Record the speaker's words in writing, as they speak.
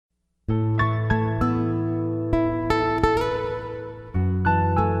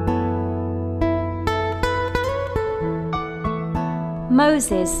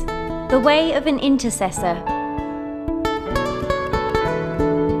Moses, the way of an intercessor.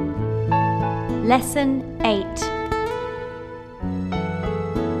 Lesson 8.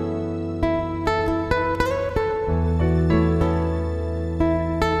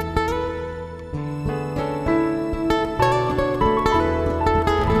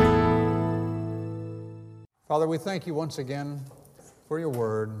 Father, we thank you once again for your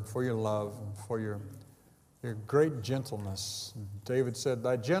word, and for your love, and for your great gentleness. David said,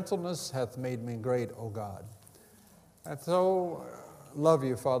 "Thy gentleness hath made me great, O God." I so love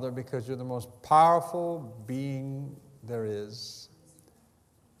you, Father, because you're the most powerful being there is.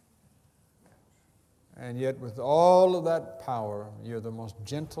 And yet with all of that power, you're the most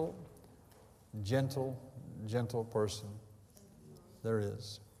gentle person there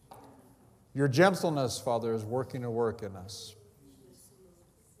is. Your gentleness, Father, is working a work in us.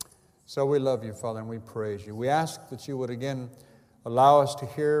 So we love you, Father, and we praise you. We ask that you would again allow us to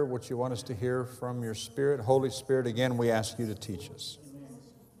hear what you want us to hear from your Spirit. Holy Spirit, again, we ask you to teach us.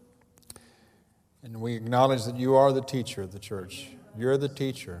 And we acknowledge that you are the teacher of the church. You're the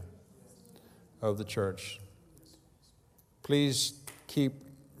teacher of the church. Please keep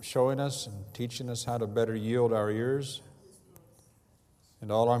showing us and teaching us how to better yield our ears and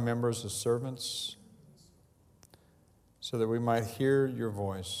all our members as servants so that we might hear your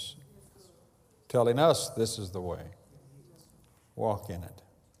voice telling us this is the way. Walk in it.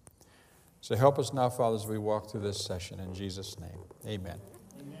 So help us now, Father, as we walk through this session. In Jesus' name, amen.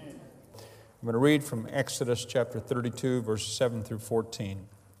 Amen. I'm going to read from Exodus chapter 32, verses 7 through 14.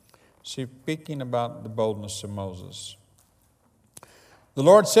 Speaking about the boldness of Moses. The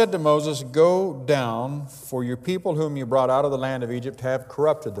Lord said to Moses, "Go down, for your people whom you brought out of the land of Egypt have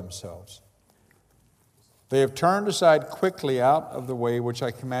corrupted themselves. They have turned aside quickly out of the way which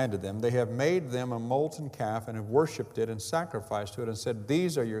I commanded them. They have made them a molten calf and have worshipped it and sacrificed to it and said,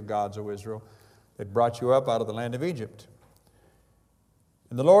 'These are your gods, O Israel, that brought you up out of the land of Egypt.'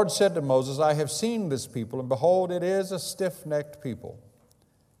 And the Lord said to Moses, 'I have seen this people, and behold, it is a stiff-necked people.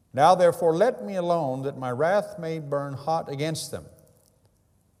 Now therefore let me alone, that my wrath may burn hot against them,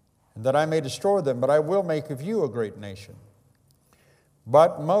 and that I may destroy them, but I will make of you a great nation.'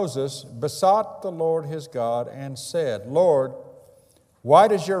 But Moses besought the Lord his God and said, 'Lord, why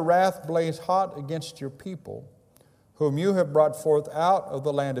does your wrath blaze hot against your people, whom you have brought forth out of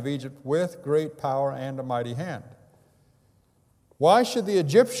the land of Egypt with great power and a mighty hand? Why should the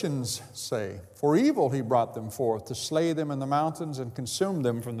Egyptians say, for evil he brought them forth, to slay them in the mountains and consume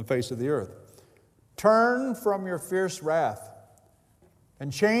them from the face of the earth? Turn from your fierce wrath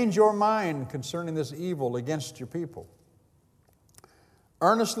and change your mind concerning this evil against your people.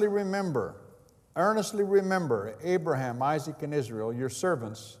 Earnestly remember Abraham, Isaac, and Israel, your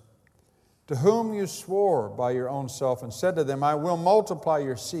servants, to whom you swore by your own self and said to them, I will multiply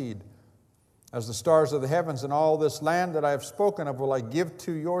your seed as the stars of the heavens, and all this land that I have spoken of will I give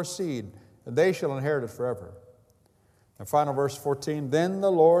to your seed, and they shall inherit it forever.' And final verse 14, then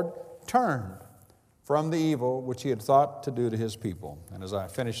the Lord turned from the evil which he had thought to do to his people." And as I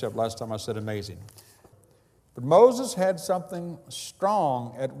finished up last time, I said amazing. But Moses had something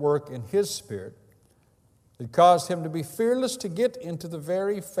strong at work in his spirit that caused him to be fearless to get into the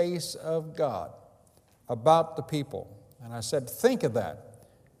very face of God about the people. And I said, think of that.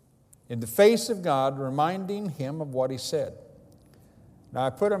 In the face of God, reminding him of what he said. Now I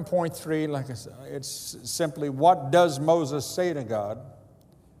put in point 3, like I said, it's simply, what does Moses say to God?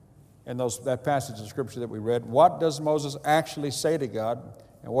 In that passage of Scripture that we read, what does Moses actually say to God?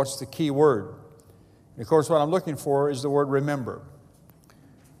 And what's the key word? And of course, what I'm looking for is the word remember.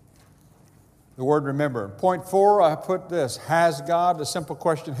 The word remember. Point 4, I put this. Has God, a simple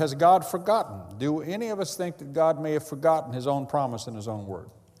question, has God forgotten? Do any of us think that God may have forgotten his own promise and his own word?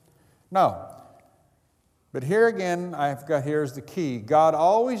 No. But here again, here's the key. God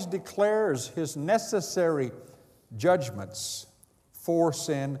always declares his necessary judgments for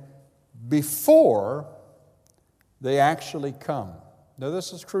sin before they actually come. Now,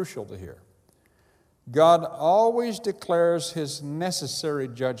 this is crucial to hear. God always declares his necessary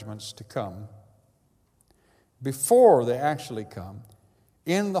judgments to come before they actually come,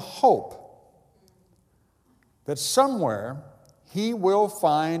 in the hope that somewhere he will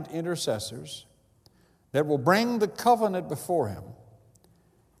find intercessors that will bring the covenant before him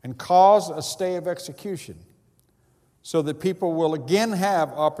and cause a stay of execution so that people will again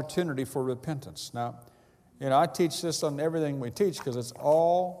have opportunity for repentance. Now, I teach this on everything we teach because it's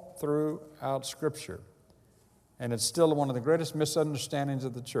all throughout Scripture. And it's still one of the greatest misunderstandings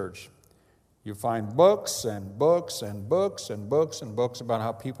of the church. You find books and books and books and books and books about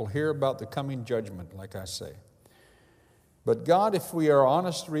how people hear about the coming judgment, like I say. But God, if we are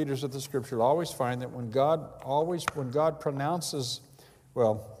honest readers of the Scripture, will always find that when God pronounces,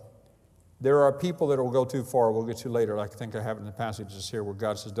 well, there are people that will go too far. We'll get to later. I think I have it in the passages here where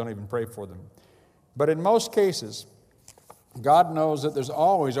God says, don't even pray for them. But in most cases, God knows that there's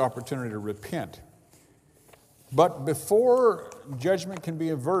always opportunity to repent. But before judgment can be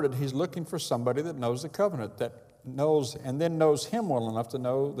averted, He's looking for somebody that knows the covenant, that knows and then knows Him well enough to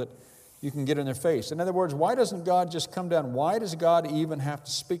know that you can get in their face. In other words, why doesn't God just come down? Why does God even have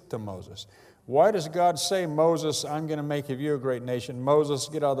to speak to Moses? Why does God say, Moses, I'm going to make of you a great nation. Moses,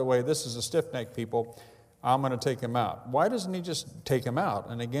 get out of the way. This is a stiff-necked people. I'm going to take him out. Why doesn't He just take him out?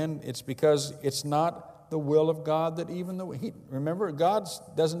 And again, it's because it's not the will of God that even remember, God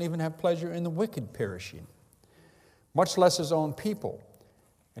doesn't even have pleasure in the wicked perishing, much less His own people.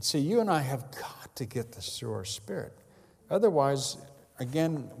 And see, you and I have got to get this through our spirit. Otherwise,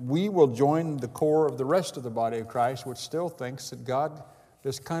 again, we will join the core of the rest of the body of Christ, which still thinks that God,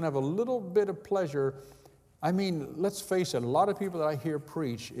 there's kind of a little bit of pleasure. I mean, let's face it, a lot of people that I hear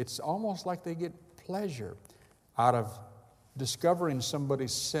preach, it's almost like they get pleasure out of discovering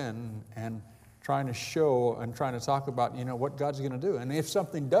somebody's sin and trying to show and trying to talk about, what God's going to do. And if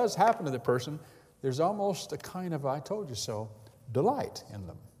something does happen to the person, there's almost a kind of, I told you so, delight in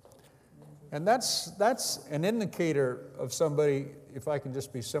them. And that's an indicator of somebody, if I can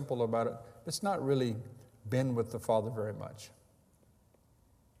just be simple about it, that's not really been with the Father very much.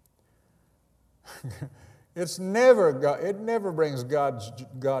 It never brings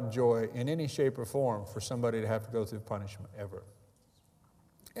God joy in any shape or form for somebody to have to go through punishment, ever.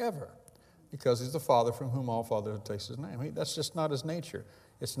 Ever. Because He's the Father from whom all fatherhood takes His name. That's just not His nature.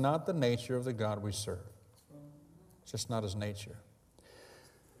 It's not the nature of the God we serve. It's just not His nature.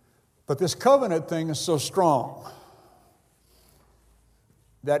 But this covenant thing is so strong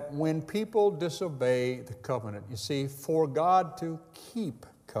that when people disobey the covenant, you see, for God to keep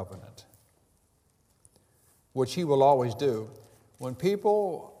covenant, which He will always do, when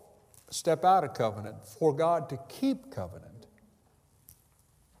people step out of covenant, for God to keep covenant,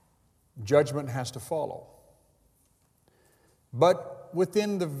 judgment has to follow. But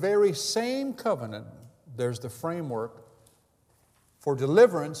within the very same covenant, there's the framework for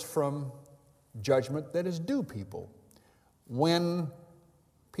deliverance from judgment that is due people. When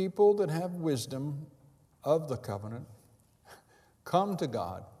people that have wisdom of the covenant come to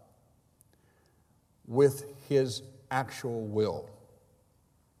God with His actual will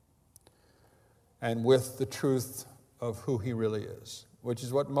and with the truth of who He really is, which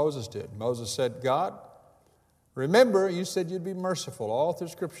is what Moses did. Moses said, God, remember, you said you'd be merciful. All through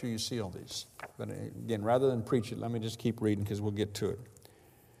Scripture you see all these. But again, rather than preach it, let me just keep reading because we'll get to it.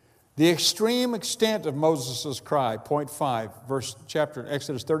 The extreme extent of Moses' cry, point 5, chapter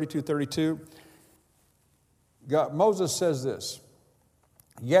Exodus 32:32. Moses says this,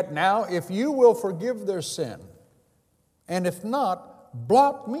 yet now if you will forgive their sin, and if not,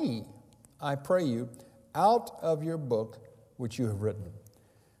 blot me, I pray you, out of your book which you have written.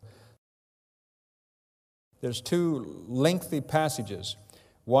 There's two lengthy passages,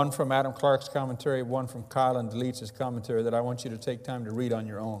 one from Adam Clark's commentary, one from Kyle and Delitz's commentary that I want you to take time to read on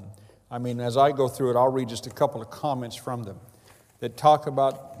your own. I mean, as I go through it, I'll read just a couple of comments from them that talk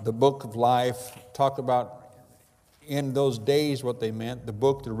about the book of life, talk about in those days what they meant, the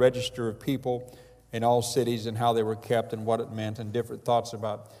book, the register of people in all cities and how they were kept and what it meant, and different thoughts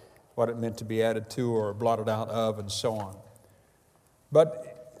about what it meant to be added to or blotted out of and so on.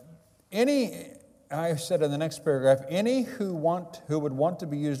 But I said in the next paragraph, any who would want to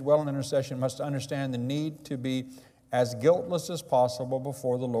be used well in intercession must understand the need to be as guiltless as possible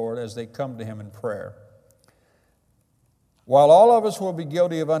before the Lord as they come to Him in prayer. While all of us will be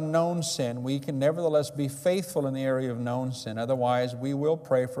guilty of unknown sin, we can nevertheless be faithful in the area of known sin. Otherwise, we will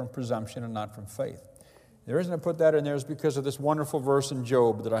pray from presumption and not from faith. The reason I put that in there is because of this wonderful verse in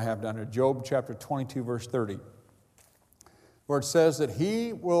Job that I have down here, Job chapter 22, verse 30. Where it says that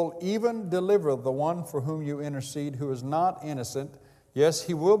He will even deliver the one for whom you intercede who is not innocent. Yes,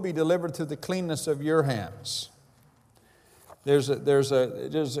 he will be delivered through the cleanness of your hands.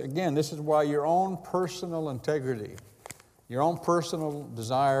 Again, this is why your own personal integrity, your own personal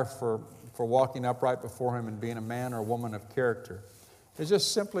desire for walking upright before Him and being a man or a woman of character is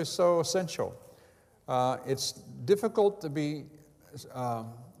just simply so essential. It's difficult to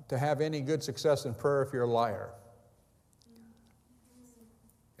have any good success in prayer if you're a liar.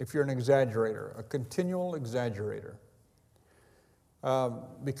 If you're an exaggerator, a continual exaggerator.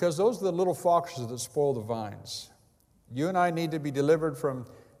 Because those are the little foxes that spoil the vines. You and I need to be delivered from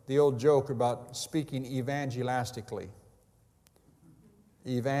the old joke about speaking evangelistically.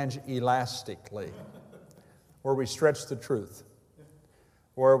 Evangelistically. where we stretch the truth,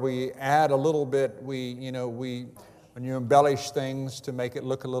 where we add a little bit, when you embellish things to make it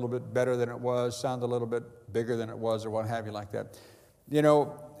look a little bit better than it was, sound a little bit bigger than it was, or what have you like that.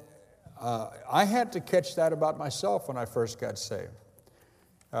 I had to catch that about myself when I first got saved.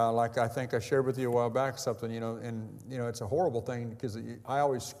 Like I think I shared with you a while back something, it's a horrible thing because I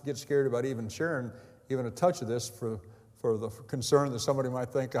always get scared about even sharing even a touch of this for the concern that somebody might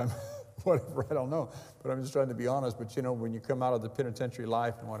think I'm whatever, I don't know. But I'm just trying to be honest. But when you come out of the penitentiary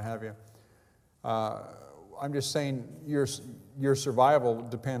life and what have you, I'm just saying your survival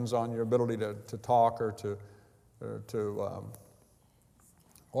depends on your ability to talk or to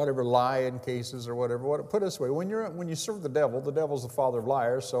whatever, lie in cases or whatever. Put it this way, when you serve the devil's the father of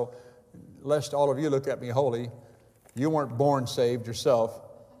liars, so lest all of you look at me holy, you weren't born saved yourself.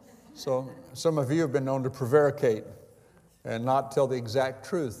 So some of you have been known to prevaricate and not tell the exact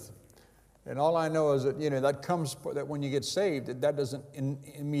truth. And all I know is that, that when you get saved, that doesn't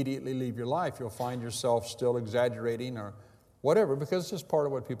immediately leave your life. You'll find yourself still exaggerating or whatever, because it's just part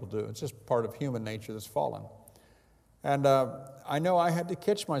of what people do. It's just part of human nature that's fallen. And I know I had to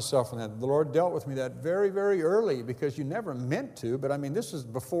catch myself in that. The Lord dealt with me that very, very early, because you never meant to, but this is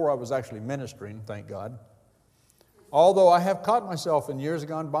before I was actually ministering, thank God. Although I have caught myself in years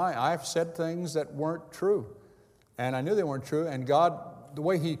gone by, I've said things that weren't true. And I knew they weren't true, and God, the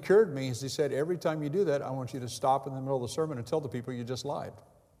way He cured me is He said, every time you do that, I want you to stop in the middle of the sermon and tell the people you just lied.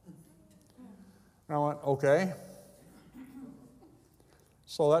 And I went, okay.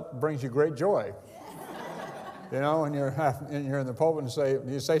 So that brings you great joy. When you're in the pulpit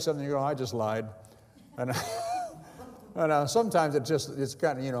and you say something, you go, I just lied. And sometimes it's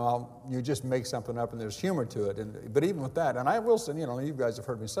kind of, you just make something up and there's humor to it. But even with that, and I will say, you guys have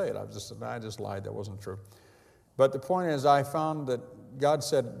heard me say it, I just lied, that wasn't true. But the point is, I found that God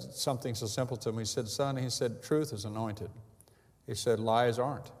said something so simple to me. He said, son, He said, truth is anointed. He said, lies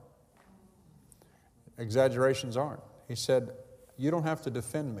aren't. Exaggerations aren't. He said, you don't have to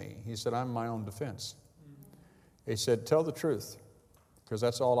defend me. He said, I'm my own defense. He said, tell the truth, because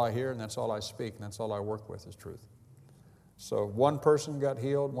that's all I hear and that's all I speak and that's all I work with is truth. So one person got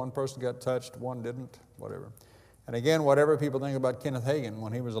healed, one person got touched, one didn't, whatever. And again, whatever people think about Kenneth Hagin,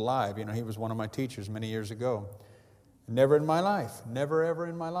 when he was alive, he was one of my teachers many years ago. Never in my life, never ever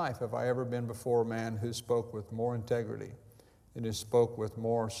in my life have I ever been before a man who spoke with more integrity and who spoke with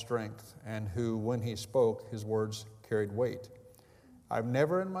more strength, and who, when he spoke, his words carried weight. I've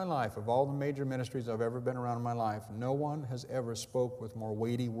never in my life, of all the major ministries I've ever been around in my life, no one has ever spoke with more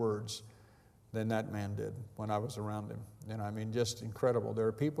weighty words than that man did when I was around him. And just incredible. There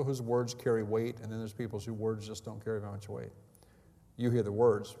are people whose words carry weight, and then there's people whose words just don't carry very much weight. You hear the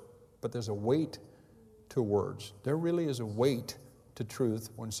words, but there's a weight to words. There really is a weight to truth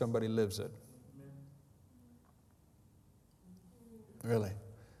when somebody lives it. Really.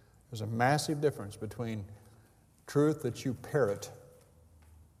 There's a massive difference between truth that you parrot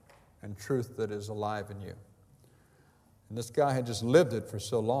and truth that is alive in you. And this guy had just lived it for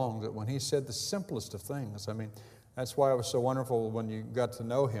so long that when he said the simplest of things, that's why it was so wonderful when you got to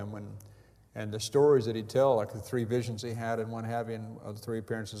know him, and the stories that he'd tell, like the 3 visions he had and what have you, and the 3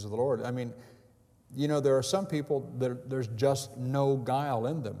 appearances of the Lord. There are some people that there's just no guile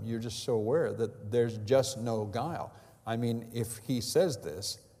in them. You're just so aware that there's just no guile. If he says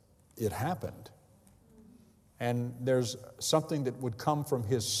this, it happened. And there's something that would come from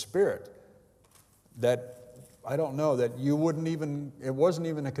his spirit that, I don't know, that you wouldn't even, it wasn't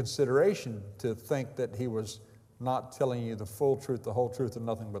even a consideration to think that he was not telling you the full truth, the whole truth, and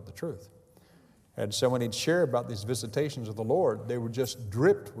nothing but the truth. And so when he'd share about these visitations of the Lord, they were just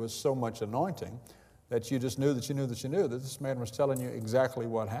dripped with so much anointing that you just knew that this man was telling you exactly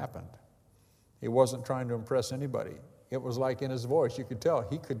what happened. He wasn't trying to impress anybody. It was like in his voice, you could tell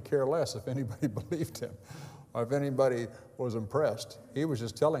he could care less if anybody believed him or if anybody was impressed. He was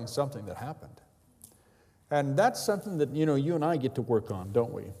just telling something that happened. And that's something that, you and I get to work on,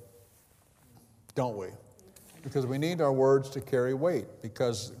 don't we? Don't we? Because we need our words to carry weight,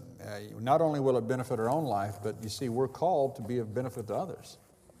 because not only will it benefit our own life, but you see, we're called to be of benefit to others.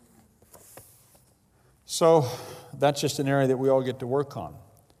 So that's just an area that we all get to work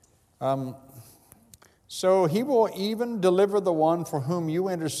on. So he will even deliver the one for whom you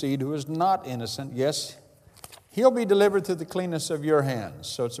intercede, who is not innocent. Yes, he'll be delivered through the cleanness of your hands.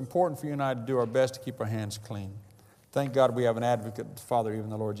 So it's important for you and I to do our best to keep our hands clean. Thank God we have an advocate, Father, even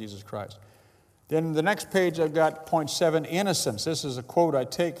the Lord Jesus Christ. Then the next page I've got point 7, innocence. This is a quote I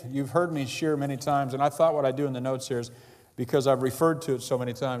take. You've heard me share many times, and I thought what I do in the notes here is, because I've referred to it so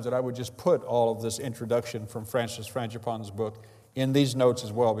many times, that I would just put all of this introduction from Francis Frangipane's book in these notes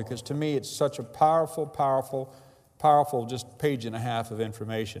as well, because to me it's such a powerful just page and a half of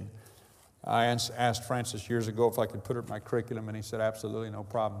information. I asked Francis years ago if I could put it in my curriculum, and he said absolutely no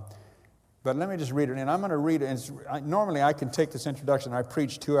problem. But let me just read it, and I'm going to read it. Normally I can take this introduction, I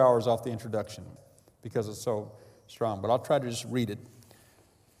preach 2 hours off the introduction because it's so strong, but I'll try to just read it.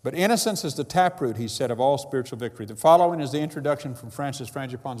 But innocence is the taproot, he said, of all spiritual victory. The following is the introduction from Francis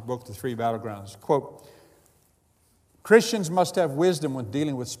Frangipane's book, The Three Battlegrounds. Quote, Christians must have wisdom when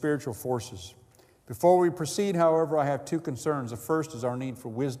dealing with spiritual forces. Before we proceed, however, I have two concerns. The first is our need for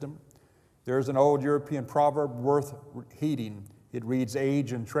wisdom. There is an old European proverb worth heeding. It reads,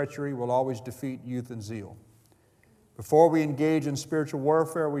 age and treachery will always defeat youth and zeal. Before we engage in spiritual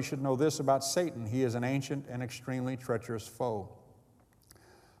warfare, we should know this about Satan. He is an ancient and extremely treacherous foe.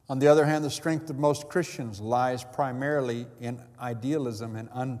 On the other hand, the strength of most Christians lies primarily in idealism and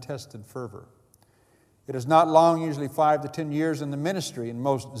untested fervor. It is not long, usually 5 to 10 years in the ministry, and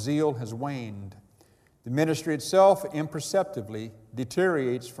most zeal has waned. The ministry itself imperceptibly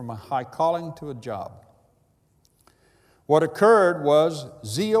deteriorates from a high calling to a job. What occurred was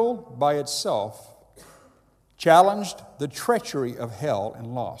zeal by itself challenged the treachery of hell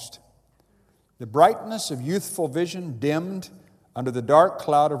and lost. The brightness of youthful vision dimmed under the dark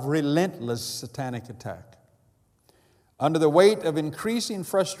cloud of relentless satanic attack. Under the weight of increasing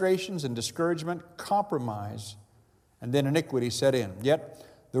frustrations and discouragement, compromise, and then iniquity set in. Yet,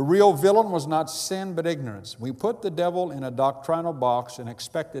 the real villain was not sin but ignorance. We put the devil in a doctrinal box and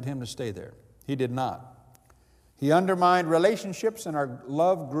expected him to stay there. He did not. He undermined relationships and our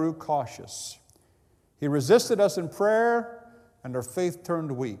love grew cautious. He resisted us in prayer and our faith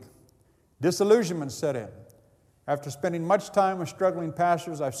turned weak. Disillusionment set in. After spending much time with struggling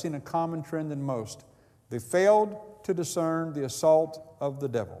pastors, I've seen a common trend in most. They failed to discern the assault of the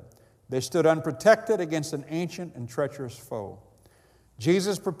devil. They stood unprotected against an ancient and treacherous foe.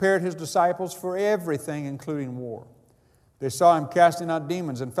 Jesus prepared his disciples for everything, including war. They saw him casting out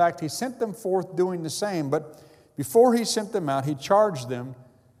demons. In fact, he sent them forth doing the same. But before he sent them out, he charged them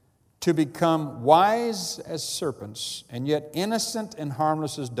to become wise as serpents and yet innocent and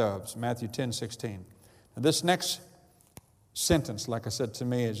harmless as doves. Matthew 10:16. Now, this next sentence, like I said, to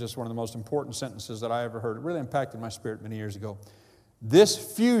me is just one of the most important sentences that I ever heard. It really impacted my spirit many years ago. This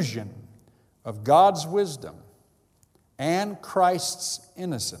fusion of God's wisdom and Christ's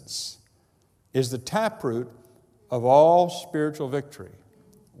innocence is the taproot of all spiritual victory.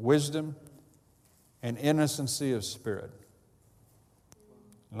 Wisdom and innocency of spirit.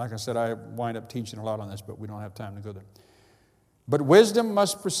 And like I said, I wind up teaching a lot on this, but we don't have time to go there. But wisdom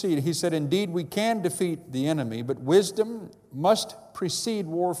must precede. He said, indeed, we can defeat the enemy, but wisdom must precede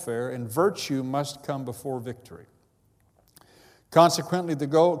warfare, and virtue must come before victory. Consequently, the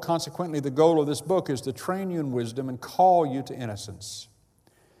goal of this book is to train you in wisdom and call you to innocence.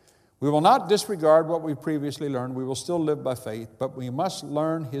 We will not disregard what we previously learned. We will still live by faith, but we must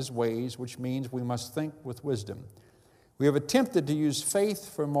learn his ways, which means we must think with wisdom. We have attempted to use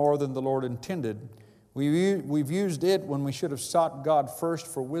faith for more than the Lord intended. We've used it when we should have sought God first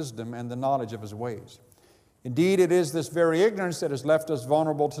for wisdom and the knowledge of his ways. Indeed, it is this very ignorance that has left us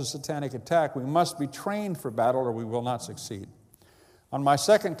vulnerable to satanic attack. We must be trained for battle or we will not succeed. On my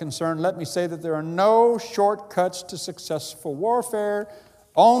second concern, let me say that there are no shortcuts to successful warfare,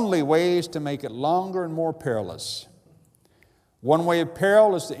 only ways to make it longer and more perilous. One way of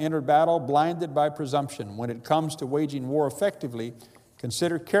peril is to enter battle blinded by presumption. When it comes to waging war effectively,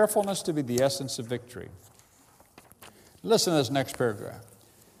 consider carefulness to be the essence of victory. Listen to this next paragraph.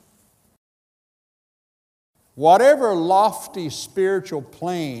 Whatever lofty spiritual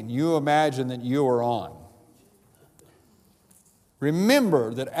plane you imagine that you are on,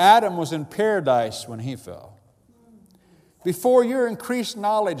 remember that Adam was in paradise when he fell. Before your increased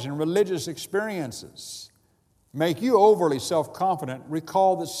knowledge and religious experiences make you overly self-confident,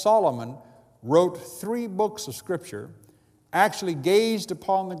 recall that Solomon wrote 3 books of Scripture, actually gazed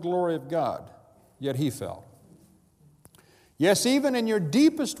upon the glory of God, yet he fell. Yes, even in your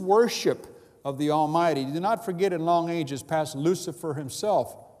deepest worship of the Almighty, do not forget in long ages past, Lucifer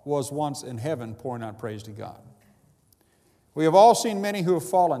himself was once in heaven pouring out praise to God. We have all seen many who have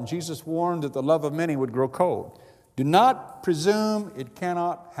fallen. Jesus warned that the love of many would grow cold. Do not presume it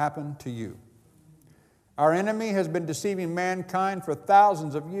cannot happen to you. Our enemy has been deceiving mankind for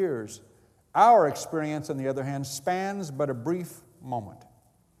thousands of years. Our experience, on the other hand, spans but a brief moment.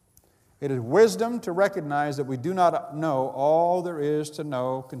 It is wisdom to recognize that we do not know all there is to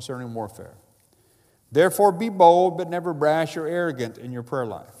know concerning warfare. Therefore, be bold, but never brash or arrogant in your prayer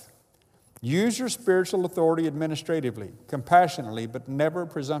life. Use your spiritual authority administratively, compassionately, but never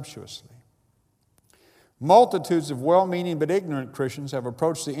presumptuously. Multitudes of well-meaning but ignorant Christians have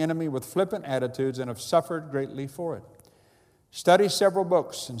approached the enemy with flippant attitudes and have suffered greatly for it. Study several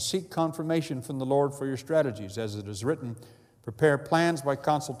books and seek confirmation from the Lord for your strategies. As it is written, prepare plans by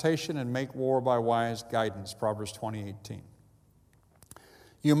consultation and make war by wise guidance. Proverbs 20:18.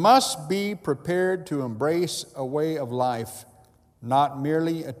 You must be prepared to embrace a way of life, not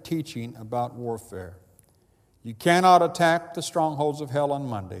merely a teaching about warfare. You cannot attack the strongholds of hell on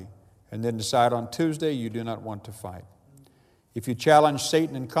Monday and then decide on Tuesday you do not want to fight. If you challenge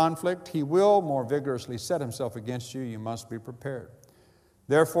Satan in conflict, he will more vigorously set himself against you. You must be prepared.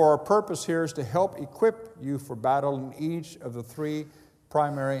 Therefore, our purpose here is to help equip you for battle in each of the three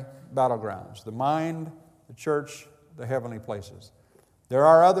primary battlegrounds: the mind, the church, the heavenly places. There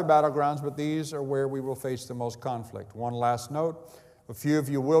are other battlegrounds, but these are where we will face the most conflict. One last note: a few of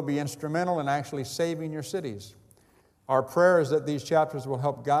you will be instrumental in actually saving your cities. Our prayer is that these chapters will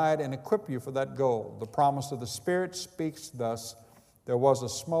help guide and equip you for that goal. The promise of the Spirit speaks thus: there was a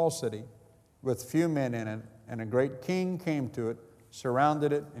small city with few men in it, and a great king came to it,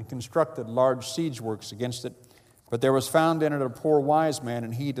 surrounded it, and constructed large siege works against it. But there was found in it a poor wise man,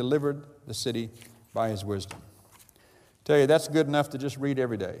 and he delivered the city by his wisdom. Tell you, that's good enough to just read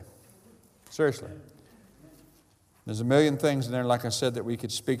every day. Seriously. There's a million things in there, like I said, that we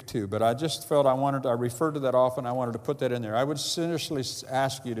could speak to, but I just felt I referred to that often, I wanted to put that in there. I would seriously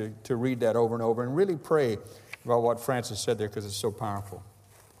ask you to read that over and over and really pray about what Francis said there, because it's so powerful.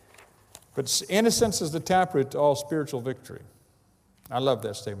 But innocence is the taproot to all spiritual victory. I love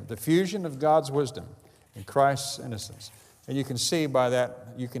that statement. The fusion of God's wisdom in Christ's innocence. And you can see by that,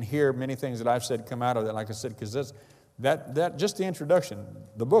 you can hear many things that I've said come out of that, like I said, because that just the introduction.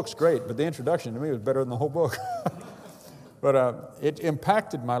 The book's great, but the introduction to me was better than the whole book. But it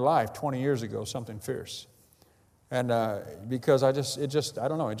impacted my life 20 years ago, something fierce. And because it just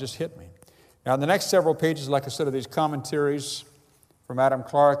hit me. Now, in the next several pages, like I said, are these commentaries from Adam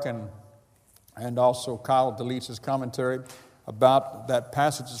Clark and also Kyle DeLeetz's commentary about that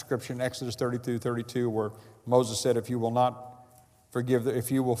passage of Scripture in Exodus 32, where Moses said, if you will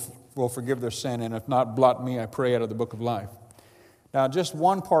forgive their sin, and if not, blot me, I pray, out of the book of life. Now, just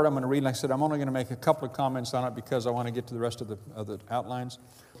one part I'm going to read. Like I said, I'm only going to make a couple of comments on it because I want to get to the rest of the outlines.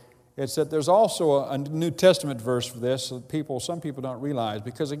 It's that there's also a New Testament verse for this that some people don't realize.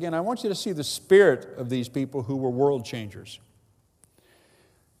 Because, again, I want you to see the spirit of these people who were world changers.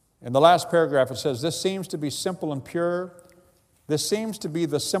 In the last paragraph, it says, this seems to be simple and pure. This seems to be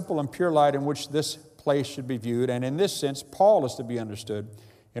the simple and pure light in which this place should be viewed. And in this sense, Paul is to be understood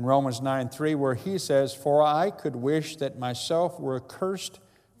in Romans 9:3, where he says, for I could wish that myself were accursed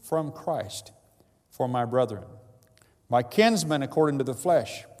from Christ for my brethren, my kinsmen according to the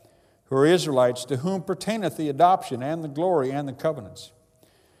flesh, who are Israelites, to whom pertaineth the adoption and the glory and the covenants.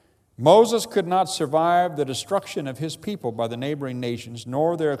 Moses could not survive the destruction of his people by the neighboring nations,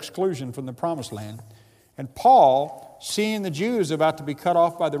 nor their exclusion from the promised land. And Paul, seeing the Jews about to be cut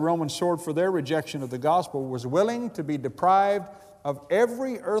off by the Roman sword for their rejection of the gospel, was willing to be deprived of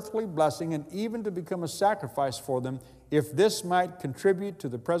every earthly blessing and even to become a sacrifice for them, if this might contribute to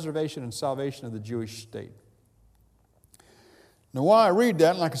the preservation and salvation of the Jewish state. Now, why I read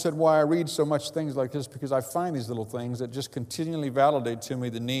that, and like I said, why I read so much things like this, because I find these little things that just continually validate to me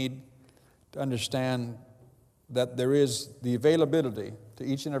the need to understand that there is the availability to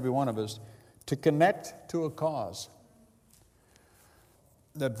each and every one of us to connect to a cause.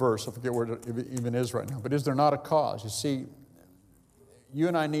 That verse, I forget where it even is right now, but is there not a cause? You see, you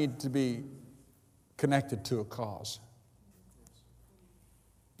and I need to be connected to a cause.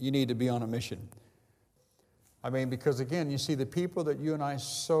 You need to be on a mission. I mean, because again, you see the people that you and I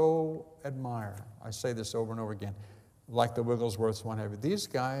so admire. I say this over and over again, like the Wigglesworths, what have you. These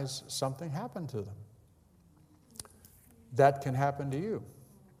guys, something happened to them. That can happen to you.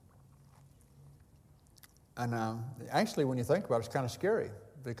 And actually, when you think about it, it's kind of scary,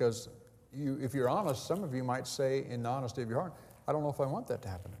 because if you're honest, some of you might say in the honesty of your heart, I don't know if I want that to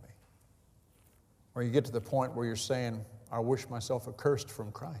happen to me. Or you get to the point where you're saying, I wish myself accursed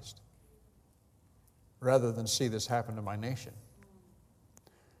from Christ, rather than see this happen to my nation.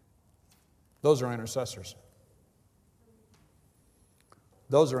 Those are intercessors.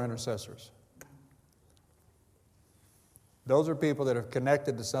 Those are intercessors. Those are people that have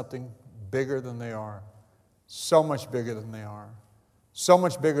connected to something bigger than they are, so much bigger than they are, so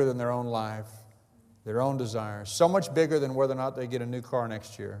much bigger than their own life, their own desires, so much bigger than whether or not they get a new car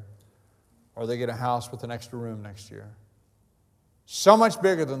next year or they get a house with an extra room next year. So much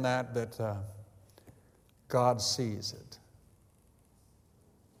bigger than that God sees it.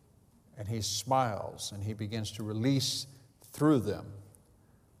 And He smiles and He begins to release through them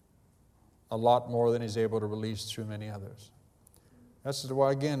a lot more than He's able to release through many others. This is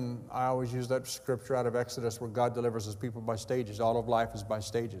why, again, I always use that scripture out of Exodus where God delivers His people by stages. All of life is by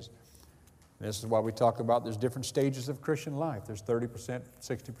stages. And this is why we talk about there's different stages of Christian life. There's 30%,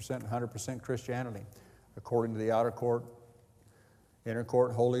 60%, 100% Christianity, according to the outer court, inner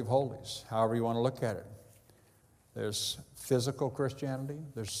court, holy of holies, however you want to look at it. There's physical Christianity,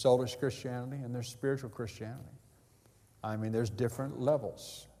 there's soulish Christianity, and there's spiritual Christianity. I mean, there's different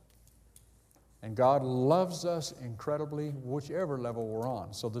levels. And God loves us incredibly, whichever level we're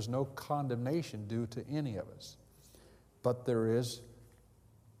on. So there's no condemnation due to any of us. But there is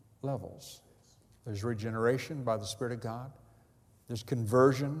levels. There's regeneration by the Spirit of God. There's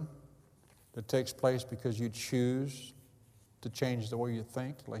conversion that takes place because you choose to change the way you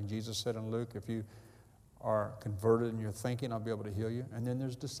think. Like Jesus said in Luke, if you are converted in your thinking, I'll be able to heal you. And then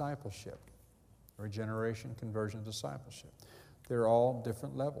there's discipleship. Regeneration, conversion, discipleship. They're all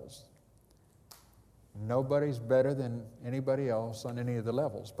different levels. Nobody's better than anybody else on any of the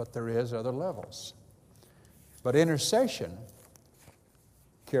levels, but there is other levels. But intercession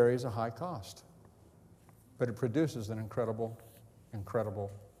carries a high cost, but it produces an incredible, incredible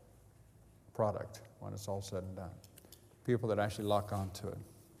product when it's all said and done. People that actually lock onto it.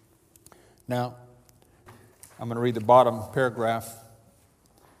 Now, I'm going to read the bottom paragraph,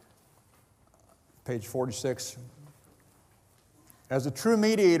 page 46. As a true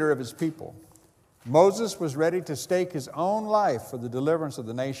mediator of his people, Moses was ready to stake his own life for the deliverance of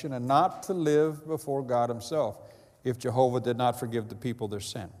the nation and not to live before God Himself if Jehovah did not forgive the people their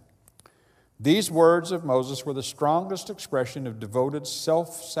sin. These words of Moses were the strongest expression of devoted,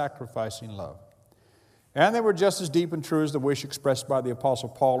 self-sacrificing love. And they were just as deep and true as the wish expressed by the Apostle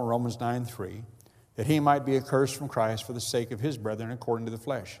Paul in Romans 9:3, that he might be accursed from Christ for the sake of his brethren according to the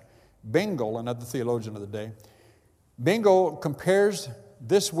flesh. Bengel, another theologian of the day, Bengel compares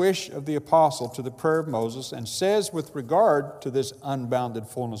this wish of the apostle to the prayer of Moses and says with regard to this unbounded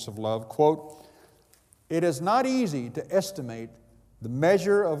fullness of love, quote, "It is not easy to estimate the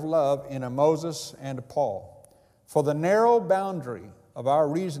measure of love in a Moses and a Paul, for the narrow boundary of our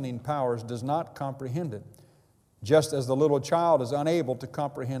reasoning powers does not comprehend it, just as the little child is unable to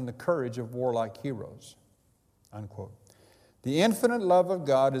comprehend the courage of warlike heroes." Unquote. The infinite love of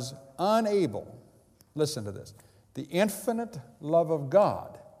God is unable, listen to this, the infinite love of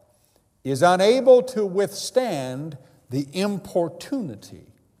God is unable to withstand the importunity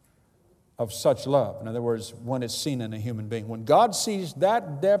of such love. In other words, when it's seen in a human being. When God sees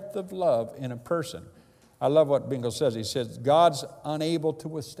that depth of love in a person, I love what Bengel says. He says, God's unable to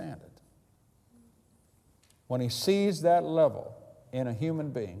withstand it. When He sees that level in a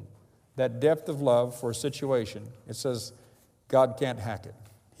human being, that depth of love for a situation, it says God can't hack it.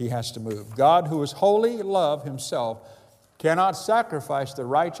 He has to move. God, who is holy love Himself, cannot sacrifice the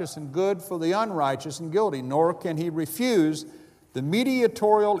righteous and good for the unrighteous and guilty, nor can He refuse the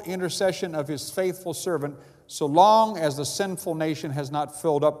mediatorial intercession of His faithful servant so long as the sinful nation has not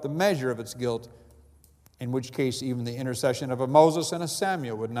filled up the measure of its guilt, in which case even the intercession of a Moses and a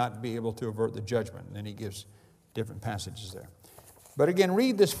Samuel would not be able to avert the judgment. And then he gives different passages there. But again,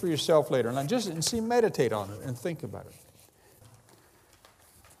 read this for yourself later and see, meditate on it and think about it.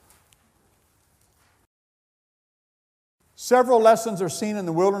 Several lessons are seen in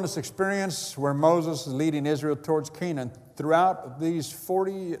the wilderness experience where Moses is leading Israel towards Canaan. Throughout this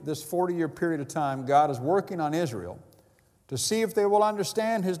 40-year period of time, God is working on Israel to see if they will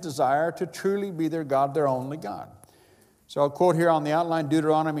understand His desire to truly be their God, their only God. So I'll quote here on the outline,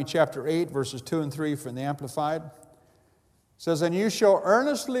 Deuteronomy chapter 8, verses 2 and 3 from the Amplified. It says, "And you shall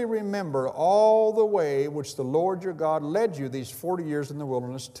earnestly remember all the way which the Lord your God led you these 40 years in the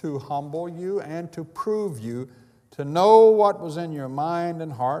wilderness to humble you and to prove you, to know what was in your mind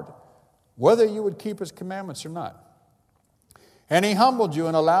and heart, whether you would keep His commandments or not. And He humbled you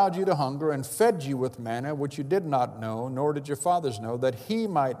and allowed you to hunger and fed you with manna, which you did not know, nor did your fathers know, that He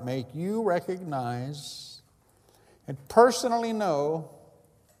might make you recognize and personally know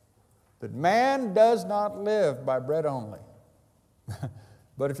that man does not live by bread only.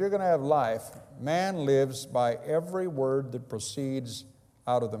 But if you're going to have life, man lives by every word that proceeds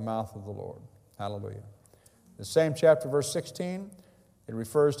out of the mouth of the Lord." Hallelujah. The same chapter, verse 16, it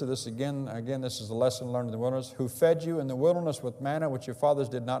refers to this again. Again, this is a lesson learned in the wilderness. "Who fed you in the wilderness with manna, which your fathers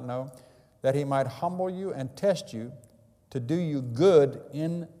did not know, that He might humble you and test you to do you good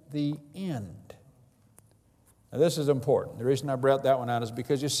in the end." Now, this is important. The reason I brought that one out is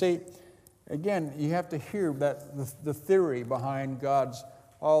because, you see, again, you have to hear that the theory behind God's,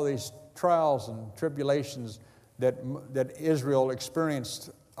 all these trials and tribulations that Israel experienced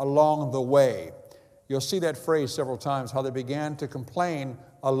along the way. You'll see that phrase several times, how they began to complain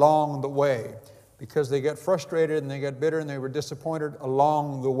along the way, because they got frustrated and they got bitter and they were disappointed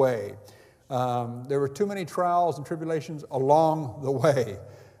along the way. There were too many trials and tribulations along the way.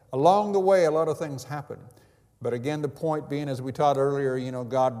 Along the way, a lot of things happened. But again, the point being, as we taught earlier,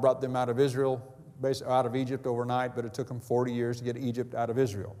 God brought them out of Egypt overnight, but it took them 40 years to get Egypt out of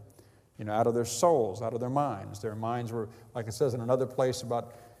Israel. Out of their souls, out of their minds. Their minds were, like it says in another place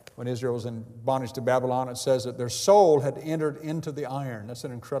about when Israel was in bondage to Babylon, it says that their soul had entered into the iron. That's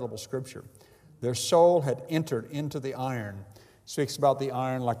an incredible scripture. Their soul had entered into the iron. It speaks about the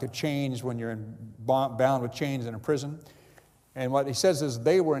iron like the chains when you're bound with chains in a prison. And what he says is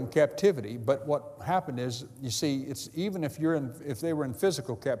they were in captivity, but what happened is, you see, it's even if they were in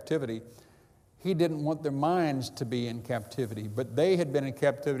physical captivity, he didn't want their minds to be in captivity. But they had been in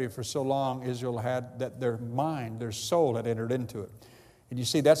captivity for so long, Israel had, that their mind, their soul had entered into it. And you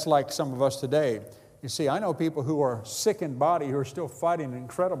see, that's like some of us today. You see, I know people who are sick in body who are still fighting an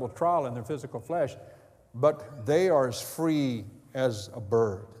incredible trial in their physical flesh, but they are as free as a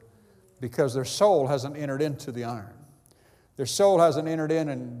bird because their soul hasn't entered into the iron. Their soul hasn't entered in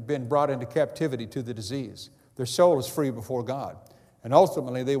and been brought into captivity to the disease. Their soul is free before God. And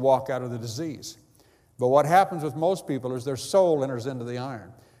ultimately, they walk out of the disease. But what happens with most people is their soul enters into the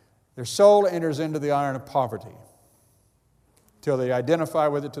iron. Their soul enters into the iron of poverty till they identify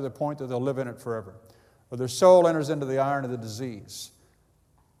with it to the point that they'll live in it forever. Or their soul enters into the iron of the disease.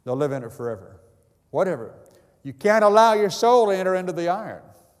 They'll live in it forever. Whatever. You can't allow your soul to enter into the iron.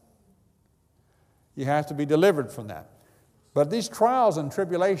 You have to be delivered from that. But these trials and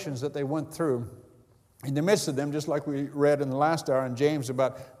tribulations that they went through, in the midst of them, just like we read in the last hour in James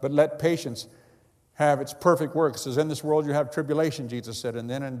about, but let patience have its perfect work. It says, in this world you have tribulation, Jesus said. And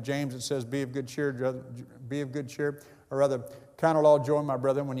then in James it says, be of good cheer, or rather, count it all joy, my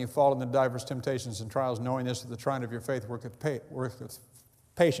brethren, when you fall into divers temptations and trials, knowing this, that the trying of your faith worketh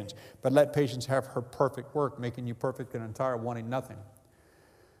patience. But let patience have her perfect work, making you perfect and entire, wanting nothing.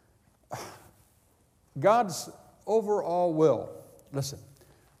 God's overall will, listen,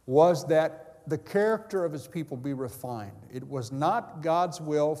 was that the character of His people be refined. It was not God's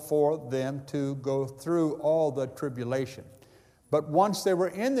will for them to go through all the tribulation. But once they were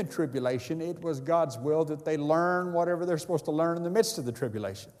in the tribulation, it was God's will that they learn whatever they're supposed to learn in the midst of the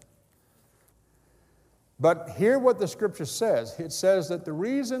tribulation. But hear what the Scripture says. It says that the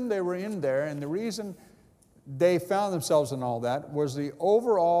reason they were in there and the reason they found themselves in all that was the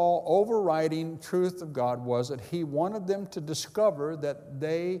overall, overriding truth of God was that He wanted them to discover that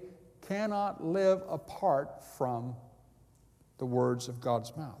they cannot live apart from the words of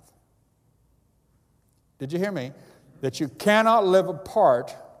God's mouth. Did you hear me? That you cannot live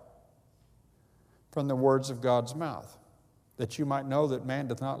apart from the words of God's mouth. That you might know that man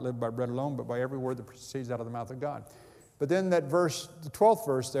doth not live by bread alone, but by every word that proceeds out of the mouth of God. But then that verse, the 12th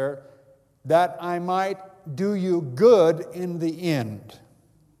verse there, that I might do you good in the end.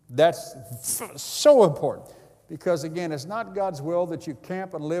 That's so important. Because again, it's not God's will that you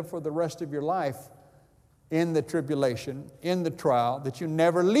camp and live for the rest of your life in the tribulation, in the trial, that you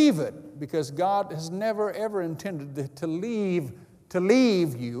never leave it. Because God has never, ever intended to leave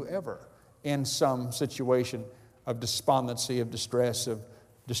you ever in some situation of despondency, of distress, of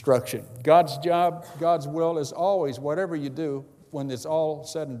destruction. God's job, God's will is always, whatever you do, when it's all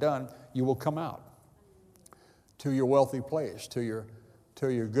said and done, you will come out to your wealthy place, to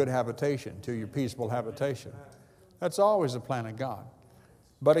your good habitation, to your peaceful habitation. That's always the plan of God.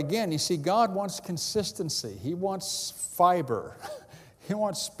 But again, you see, God wants consistency. He wants fiber. He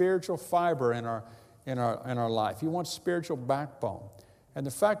wants spiritual fiber in our life. He wants spiritual backbone. And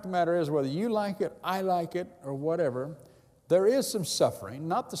the fact of the matter is, whether you like it, I like it, or whatever, there is some suffering.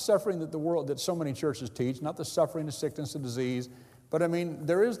 Not the suffering that so many churches teach, not the suffering of sickness and disease, but I mean,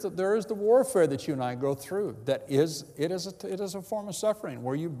 there is the warfare that you and I go through. It is a form of suffering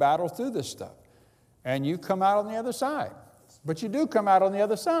where you battle through this stuff. And you come out on the other side. But you do come out on the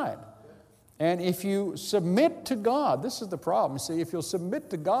other side. And if you submit to God, this is the problem. See, if you'll submit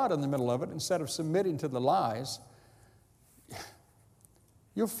to God in the middle of it instead of submitting to the lies,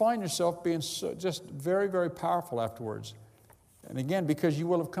 you'll find yourself being just very, very powerful afterwards. And again, because you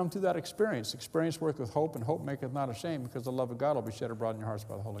will have come through that experience. Experience worketh with hope, and hope maketh not ashamed, because the love of God will be shed abroad in your hearts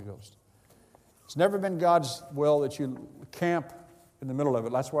by the Holy Ghost. It's never been God's will that you camp in the middle of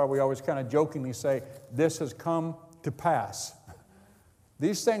it. That's why we always kind of jokingly say, this has come to pass.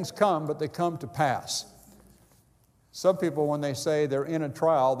 These things come, but they come to pass. Some people, when they say they're in a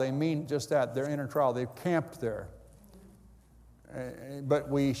trial, they mean just that. They're in a trial. They've camped there. But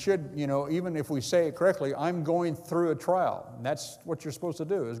we should, even if we say it correctly, I'm going through a trial. And that's what you're supposed to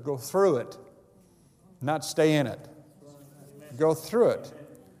do, is go through it, not stay in it. Go through it.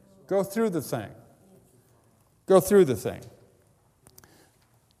 Go through the thing. Go through the thing.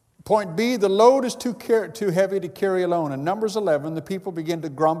 Point B, the load is too heavy to carry alone. In Numbers 11, the people begin to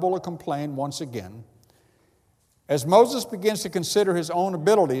grumble or complain once again. As Moses begins to consider his own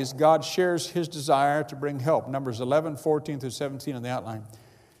abilities, God shares his desire to bring help. Numbers 11, 14 through 17 in the outline.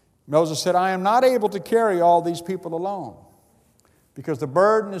 Moses said, I am not able to carry all these people alone because the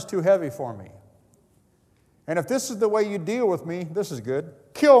burden is too heavy for me. And if this is the way you deal with me, this is good.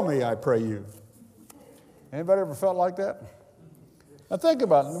 Kill me, I pray you. Anybody ever felt like that? Now think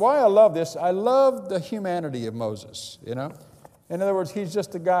about it. Why I love this, I love the humanity of Moses, you know. In other words, he's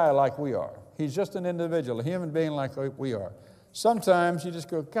just a guy like we are. He's just an individual, a human being like we are. Sometimes you just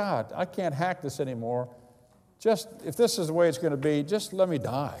go, God, I can't hack this anymore. Just, if this is the way it's going to be, just let me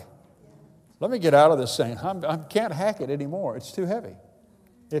die. Let me get out of this thing. I can't hack it anymore. It's too heavy.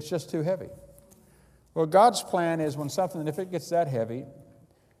 It's just too heavy. Well, God's plan is when something, if it gets that heavy,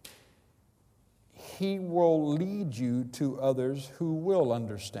 He will lead you to others who will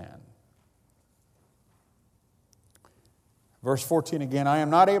understand. Verse 14 again, I am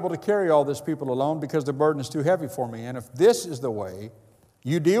not able to carry all this people alone because the burden is too heavy for me. And if this is the way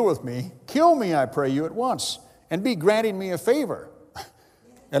you deal with me, kill me, I pray you, at once, and be granting me a favor.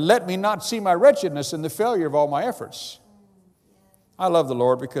 And let me not see my wretchedness and the failure of all my efforts. I love the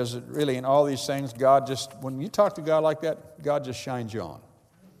Lord because really in all these things, God just, when you talk to God like that, God just shines you on.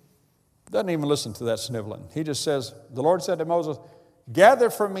 Doesn't even listen to that sniveling. He just says, the Lord said to Moses, gather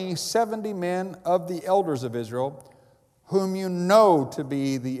for me 70 men of the elders of Israel, whom you know to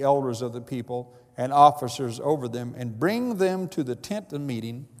be the elders of the people and officers over them, and bring them to the tent of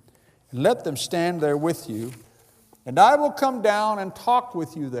meeting, and let them stand there with you. And I will come down and talk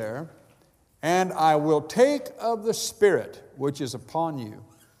with you there, and I will take of the Spirit which is upon you,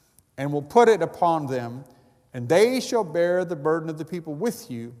 and will put it upon them, and they shall bear the burden of the people with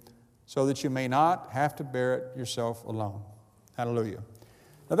you, so that you may not have to bear it yourself alone. Hallelujah.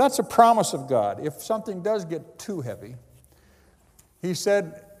 Now that's a promise of God. If something does get too heavy, He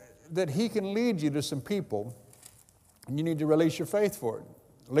said that He can lead you to some people, and you need to release your faith for it.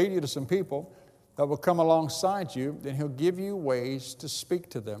 Lead you to some people that will come alongside you, and He'll give you ways to speak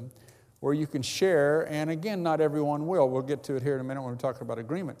to them where you can share. And again, not everyone will. We'll get to it here in a minute when we talk about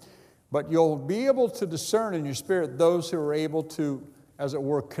agreement. But you'll be able to discern in your spirit those who are able to, as it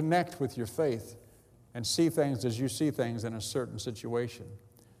were, connect with your faith and see things as you see things in a certain situation.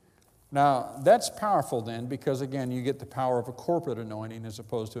 Now, that's powerful then because, again, you get the power of a corporate anointing as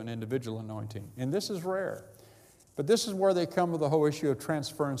opposed to an individual anointing. And this is rare. But this is where they come with the whole issue of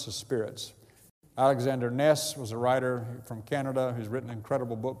transference of spirits. Alexander Ness was a writer from Canada who's written an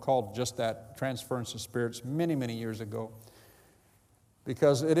incredible book called just that, Transference of Spirits, many, many years ago.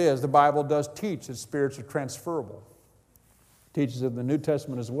 Because it is, the Bible does teach that spirits are transferable. It teaches in the New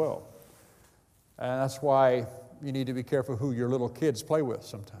Testament as well. And that's why you need to be careful who your little kids play with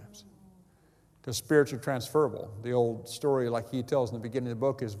sometimes. Because spirits are transferable. The old story like he tells in the beginning of the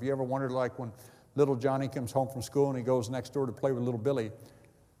book is, have you ever wondered like when little Johnny comes home from school and he goes next door to play with little Billy,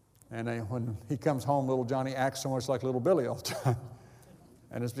 and when he comes home, little Johnny acts so much like little Billy all the time.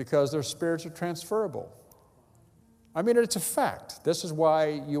 And it's because their spirits are transferable. I mean, it's a fact. This is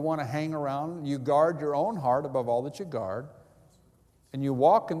why you want to hang around. You guard your own heart above all that you guard. And you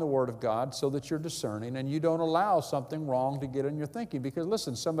walk in the Word of God so that you're discerning, and you don't allow something wrong to get in your thinking. Because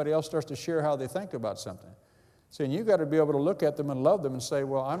listen, somebody else starts to share how they think about something. See, and you've got to be able to look at them and love them and say,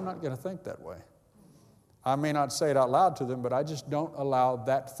 well, I'm not going to think that way. I may not say it out loud to them, but I just don't allow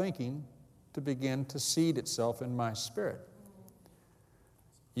that thinking to begin to seed itself in my spirit.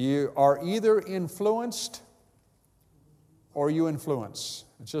 You are either influenced or you influence.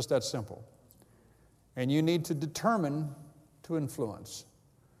 It's just that simple. And you need to determine to influence.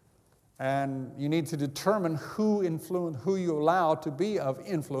 And you need to determine who you allow to be of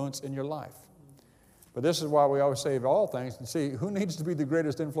influence in your life. But this is why we always say of all things, and see, who needs to be the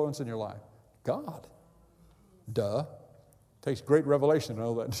greatest influence in your life? God. Duh. Takes great revelation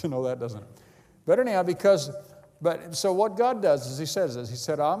to know that, doesn't it? But anyhow, so what God does is He says this. He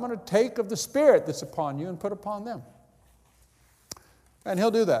said, I'm going to take of the Spirit that's upon you and put upon them. And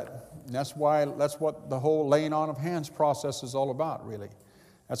He'll do that. And that's what the whole laying on of hands process is all about, really.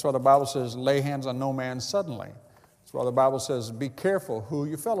 That's why the Bible says, lay hands on no man suddenly. That's why the Bible says, be careful who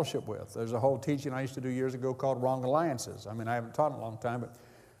you fellowship with. There's a whole teaching I used to do years ago called wrong alliances. I mean, I haven't taught in a long time, but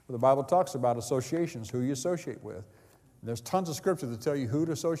the Bible talks about associations, who you associate with. There's tons of scripture that tell you who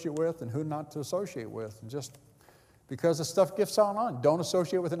to associate with and who not to associate with. And just because the stuff gets on. Don't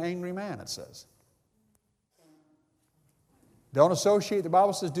associate with an angry man, it says. Don't associate, the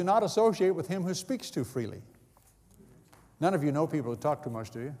Bible says, do not associate with him who speaks too freely. None of you know people who talk too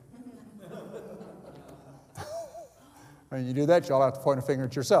much, do you? When you do that, you all have to point a finger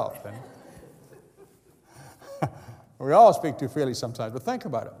at yourself. We all speak too freely sometimes, but think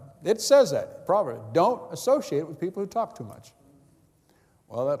about it. It says that, Proverbs, don't associate with people who talk too much.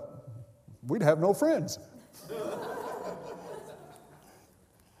 Well, we'd have no friends.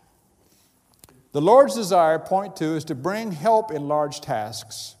 The Lord's desire, point 2, is to bring help in large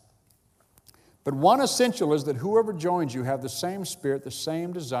tasks. But one essential is that whoever joins you have the same spirit, the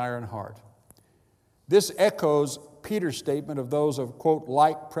same desire and heart. This echoes Peter's statement of those of, quote,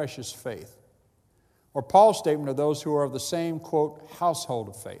 like precious faith, or Paul's statement of those who are of the same, quote, household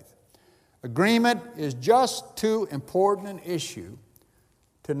of faith. Agreement is just too important an issue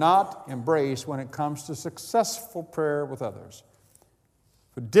to not embrace when it comes to successful prayer with others.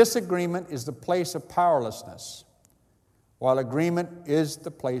 For disagreement is the place of powerlessness, while agreement is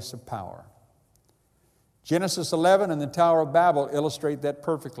the place of power. Genesis 11 and the Tower of Babel illustrate that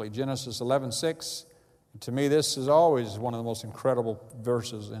perfectly. Genesis 11:6. To me, this is always one of the most incredible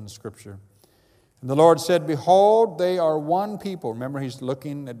verses in Scripture. And the Lord said, behold, they are one people. Remember, he's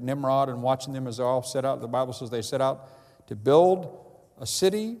looking at Nimrod and watching them as they all set out. The Bible says they set out to build a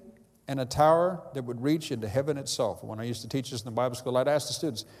city and a tower that would reach into heaven itself. When I used to teach this in the Bible school, I'd ask the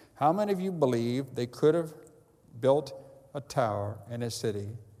students, how many of you believe they could have built a tower and a city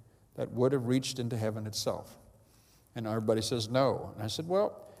that would have reached into heaven itself? And everybody says no. And I said,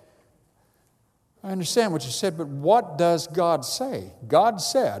 well, I understand what you said, but what does God say? God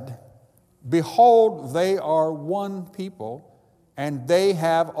said, behold, they are one people, and they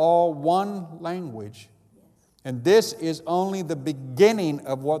have all one language. And this is only the beginning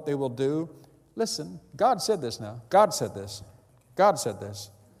of what they will do. Listen, God said this now. God said this. God said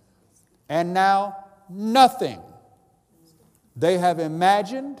this. And now nothing they have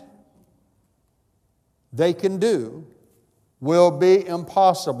imagined they can do will be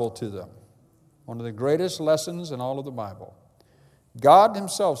impossible to them. One of the greatest lessons in all of the Bible. God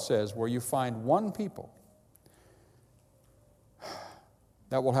himself says where you find one people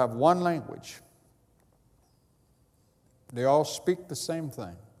that will have one language, they all speak the same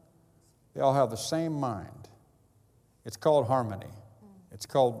thing. They all have the same mind. It's called harmony. It's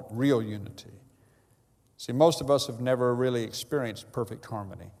called real unity. See, most of us have never really experienced perfect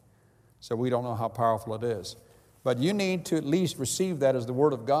harmony, so we don't know how powerful it is. But you need to at least receive that as the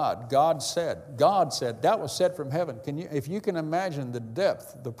Word of God. God said, that was said from heaven. If you can imagine the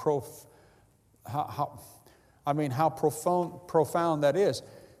depth, how profound that is.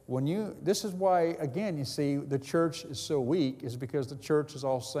 This is why, again, you see, the church is so weak, is because the church is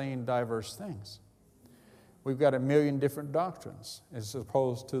all saying diverse things. We've got a million different doctrines, as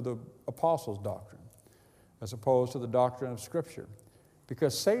opposed to the apostles' doctrine, as opposed to the doctrine of Scripture.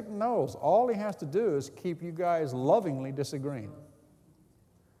 Because Satan knows all he has to do is keep you guys lovingly disagreeing.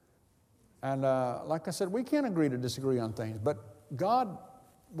 And like I said, we can't agree to disagree on things. But God,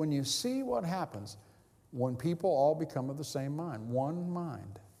 when you see what happens, when people all become of the same mind, one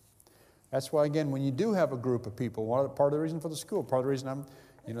mind. That's why, again, when you do have a group of people, part of the reason for the school, part of the reason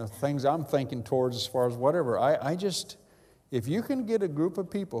things I'm thinking towards as far as whatever, if you can get a group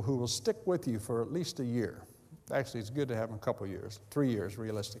of people who will stick with you for at least a year, actually it's good to have them a couple years, 3 years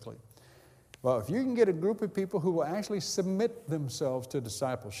realistically. Well, if you can get a group of people who will actually submit themselves to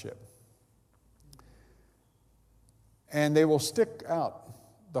discipleship, and they will stick out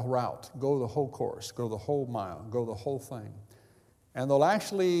the route, go the whole course, go the whole mile, go the whole thing. And they'll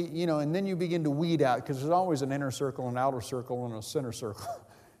actually, and then you begin to weed out, because there's always an inner circle, an outer circle, and a center circle.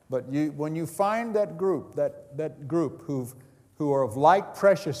 But when you find that group, that group who are of like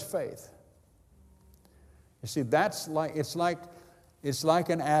precious faith, you see, it's like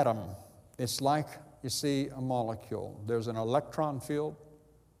an atom. It's like, you see, a molecule. There's an electron field.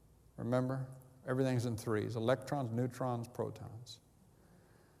 Remember? Everything's in threes: electrons, neutrons, protons.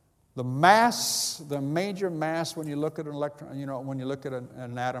 The mass, the major mass when you look at an electron, when you look at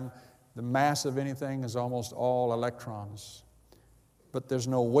an atom, the mass of anything is almost all electrons. But there's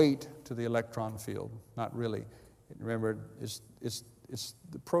no weight to the electron field, not really. Remember, it's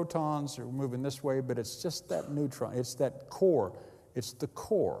the protons are moving this way, but it's just that neutron. It's that core. It's the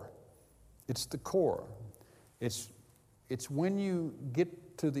core. It's the core. It's when you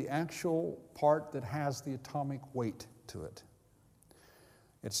get to the actual part that has the atomic weight to it.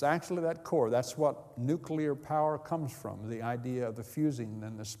 It's actually that core. That's what nuclear power comes from, the idea of the fusing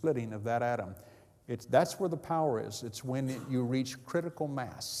and the splitting of that atom. That's where the power is. It's when you reach critical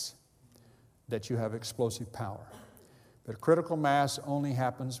mass that you have explosive power. But critical mass only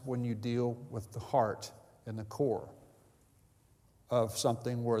happens when you deal with the heart and the core of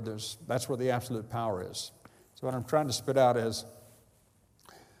something that's where the absolute power is. So what I'm trying to spit out is,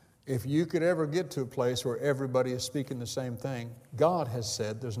 If you could ever get to a place where everybody is speaking the same thing, God has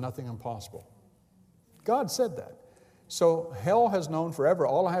said there's nothing impossible. God said that. So hell has known forever.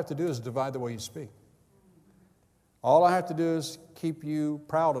 All I have to do is divide the way you speak. All I have to do is keep you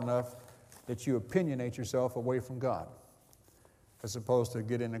proud enough that you opinionate yourself away from God, as opposed to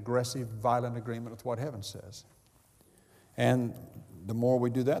get in aggressive, violent agreement with what heaven says. And the more we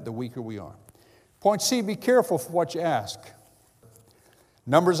do that, the weaker we are. Point C, be careful for what you ask.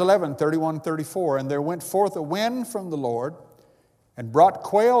 Numbers 11, 31 and 34. And there went forth a wind from the Lord, and brought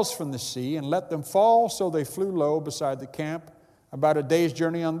quails from the sea, and let them fall, so they flew low beside the camp, about a day's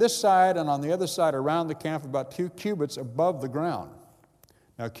journey on this side, and on the other side around the camp, about 2 cubits above the ground.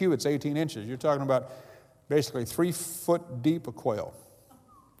 Now, cubits, 18 inches. You're talking about basically 3 foot deep of quail.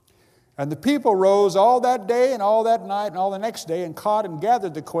 And the people rose all that day and all that night and all the next day and caught and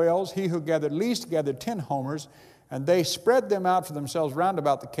gathered the quails. He who gathered least gathered 10 homers, and they spread them out for themselves round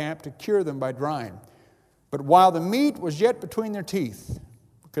about the camp to cure them by drying. But while the meat was yet between their teeth,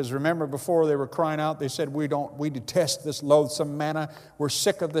 because remember before they were crying out, they said, we detest this loathsome manna. We're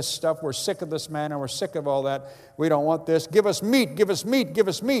sick of this stuff. We're sick of this manna. We're sick of all that. We don't want this. Give us meat, give us meat, give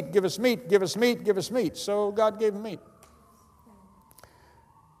us meat, give us meat, give us meat, give us meat. So God gave them meat.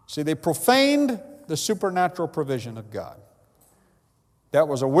 See, they profaned the supernatural provision of God. That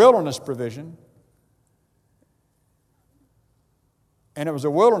was a wilderness provision. And it was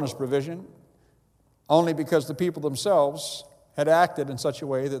a wilderness provision only because the people themselves had acted in such a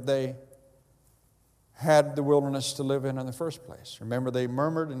way that they had the wilderness to live in the first place. Remember, they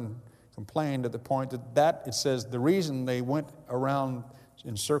murmured and complained at the point that it says the reason they went around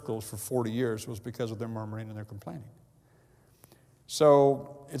in circles for 40 years was because of their murmuring and their complaining.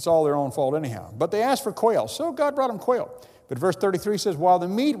 So it's all their own fault anyhow. But they asked for quail, so God brought them quail. But verse 33 says, while the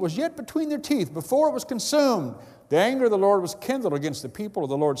meat was yet between their teeth, before it was consumed, the anger of the Lord was kindled against the people,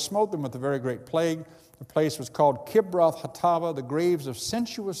 and the Lord smote them with a very great plague. The place was called Kibroth-Hattaavah, the graves of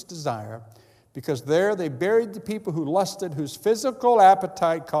sensuous desire, because there they buried the people who lusted, whose physical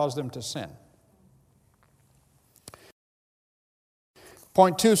appetite caused them to sin.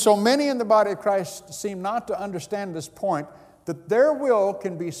 Point 2, so many in the body of Christ seem not to understand this point, that their will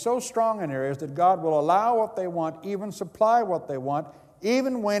can be so strong in areas that God will allow what they want, even supply what they want,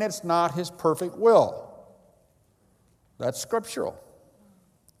 even when it's not His perfect will. That's scriptural.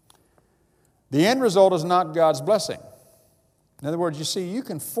 The end result is not God's blessing. In other words, you see, you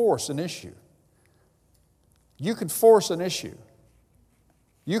can force an issue. You can force an issue.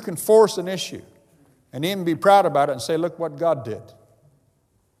 You can force an issue and even be proud about it and say, look what God did.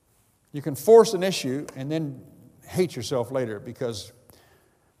 You can force an issue and then hate yourself later because,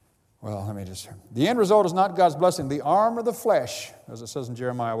 the end result is not God's blessing. The arm of the flesh, as it says in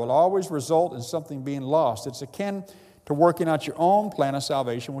Jeremiah, will always result in something being lost. It's akin to working out your own plan of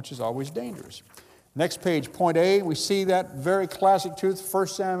salvation, which is always dangerous. Next page, point A, we see that very classic truth, 1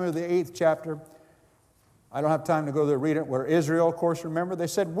 Samuel, the 8th chapter. I don't have time to go there and read it, where Israel, of course, remember, they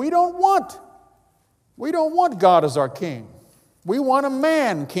said, we don't want God as our king. We want a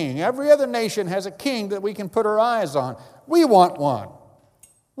man king. Every other nation has a king that we can put our eyes on. We want one.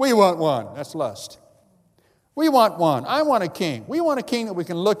 We want one. That's lust. We want one. I want a king. We want a king that we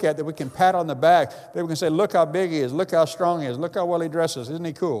can look at, that we can pat on the back, that we can say, look how big he is, look how strong he is, look how well he dresses. Isn't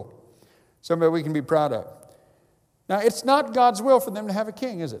he cool? Somebody we can be proud of. Now, it's not God's will for them to have a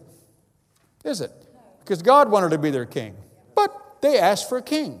king, is it? Is it? Because God wanted to be their king. But they asked for a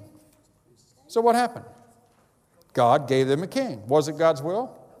king. So what happened? God gave them a king. Was it God's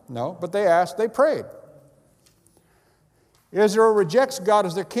will? No, but they asked, they prayed. Israel rejects God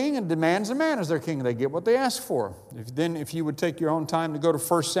as their king and demands a man as their king. They get what they ask for. If you would take your own time to go to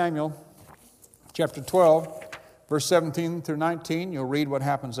 1 Samuel chapter 12, verse 17 through 19, you'll read what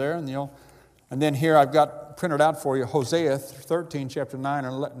happens there. And then here I've got printed out for you Hosea 13, chapter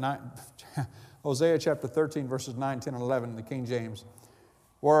 9, Hosea chapter 13, verses 9, 10, and 11 in the King James,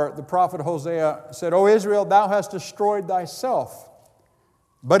 where the prophet Hosea said, O Israel, thou hast destroyed thyself,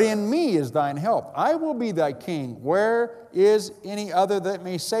 but in me is thine help. I will be thy king. Where is any other that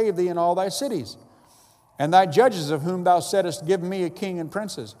may save thee in all thy cities? And thy judges, of whom thou saidest, give me a king and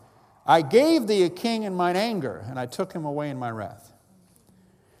princes. I gave thee a king in mine anger, and I took him away in my wrath.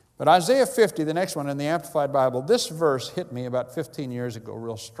 But Isaiah 50, the next one in the Amplified Bible, this verse hit me about 15 years ago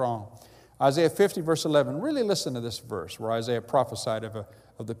real strong. Isaiah 50, verse 11. Really listen to this verse where Isaiah prophesied of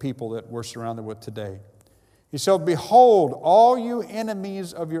the people that we're surrounded with today. He said, behold, all you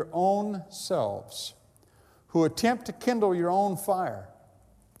enemies of your own selves, who attempt to kindle your own fire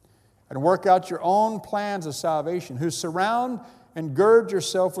and work out your own plans of salvation, who surround and gird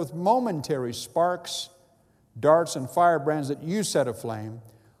yourself with momentary sparks, darts, and firebrands that you set aflame,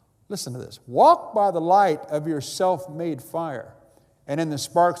 Listen to this. Walk by the light of your self-made fire, and in the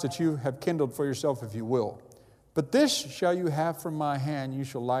sparks that you have kindled for yourself, if you will. But this shall you have from my hand, you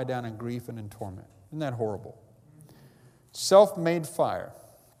shall lie down in grief and in torment. Isn't that horrible? Self-made fire.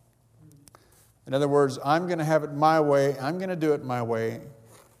 In other words, I'm going to have it my way. I'm going to do it my way.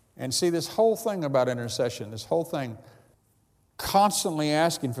 And see, this whole thing about intercession, this whole thing, constantly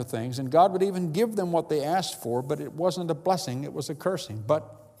asking for things, and God would even give them what they asked for, but it wasn't a blessing, it was a cursing.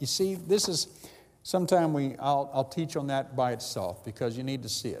 But you see, this is, sometime I'll teach on that by itself, because you need to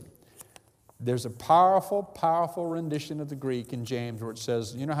see it. There's a powerful, powerful rendition of the Greek in James where it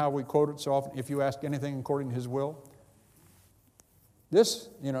says, you know how we quote it so often, if you ask anything according to His will? This,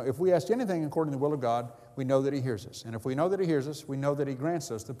 if we ask anything according to the will of God, we know that He hears us. And if we know that He hears us, we know that He grants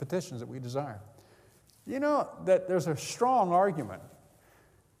us the petitions that we desire. You know that there's a strong argument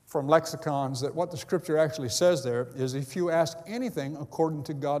from lexicons that what the Scripture actually says there is if you ask anything according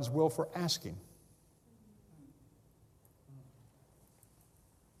to God's will for asking,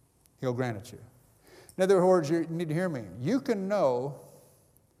 He'll grant it you. In other words, you need to hear me. You can know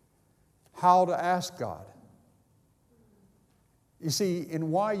how to ask God. You see,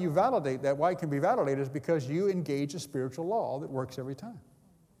 and why you validate that, why it can be validated is because you engage a spiritual law that works every time.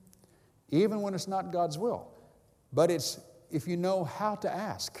 Even when it's not God's will. But it's if you know how to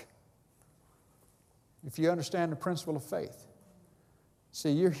ask. If you understand the principle of faith.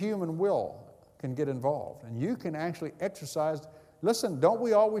 See, your human will can get involved. And you can actually exercise. Listen, don't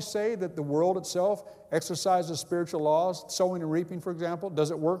we always say that the world itself exercises spiritual laws, sowing and reaping, for example? Does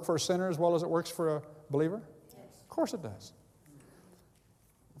it work for a sinner as well as it works for a believer? Yes. Of course it does.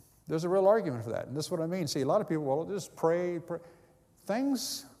 There's a real argument for that. And this is what I mean. See, a lot of people, well, just pray.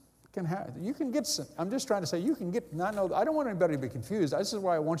 Things can happen. You can get some, I'm just trying to say, you can get, I don't want anybody to be confused. This is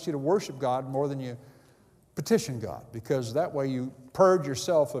why I want you to worship God more than you petition God, because that way you purge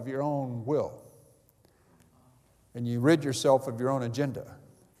yourself of your own will. And you rid yourself of your own agenda.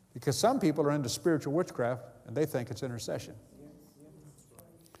 Because some people are into spiritual witchcraft and they think it's intercession.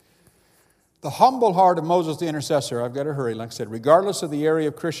 The humble heart of Moses the intercessor, I've got to hurry, like I said, regardless of the area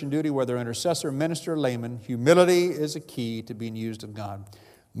of Christian duty, whether intercessor, minister, layman, humility is a key to being used of God.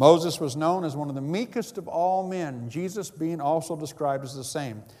 Moses was known as one of the meekest of all men, Jesus being also described as the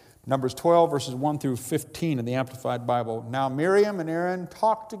same. Numbers 12, verses 1 through 15 in the Amplified Bible. Now Miriam and Aaron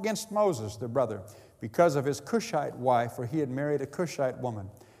talked against Moses, their brother, because of his Cushite wife, for he had married a Cushite woman.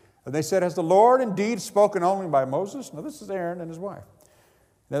 And they said, has the Lord indeed spoken only by Moses? Now this is Aaron and his wife.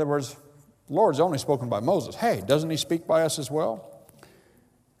 In other words, the Lord's only spoken by Moses. Hey, doesn't He speak by us as well?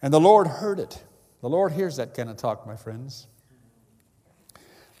 And the Lord heard it. The Lord hears that kind of talk, my friends.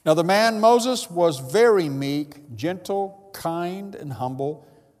 Now the man Moses was very meek, gentle, kind, and humble,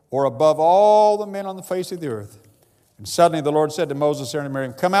 or above all the men on the face of the earth. And suddenly the Lord said to Moses, Aaron, and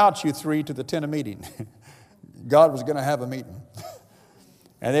Miriam, come out, you three, to the tent of meeting. God was going to have a meeting.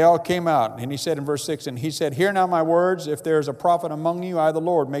 And they all came out. And He said in verse 6, and He said, hear now my words. If there is a prophet among you, I, the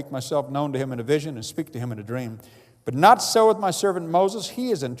Lord, make myself known to him in a vision and speak to him in a dream. But not so with my servant Moses.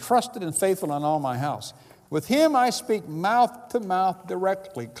 He is entrusted and faithful in all my house. With him I speak mouth to mouth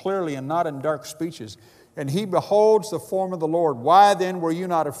directly, clearly, and not in dark speeches. And he beholds the form of the Lord. Why then were you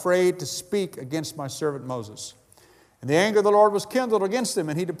not afraid to speak against my servant Moses? And the anger of the Lord was kindled against him,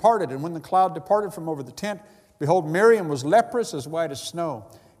 and he departed. And when the cloud departed from over the tent, behold, Miriam was leprous as white as snow.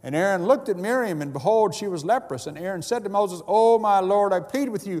 And Aaron looked at Miriam, and behold, she was leprous. And Aaron said to Moses, O my Lord, I plead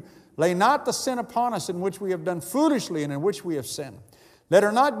with you, lay not the sin upon us in which we have done foolishly and in which we have sinned. Let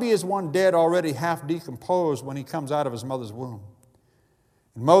her not be as one dead already half decomposed when he comes out of his mother's womb.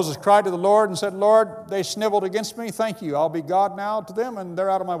 And Moses cried to the Lord and said, Lord, they snivelled against me. Thank you. I'll be God now to them, and they're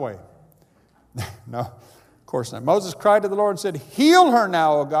out of my way. No, of course not. Moses cried to the Lord and said, heal her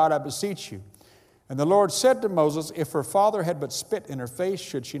now, O God, I beseech you. And the Lord said to Moses, if her father had but spit in her face,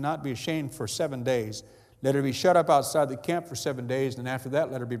 should she not be ashamed for 7 days? Let her be shut up outside the camp for 7 days, and after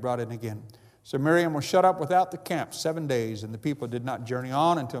that let her be brought in again. So Miriam was shut up without the camp 7 days, and the people did not journey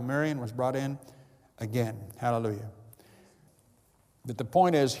on until Miriam was brought in again. Hallelujah. But the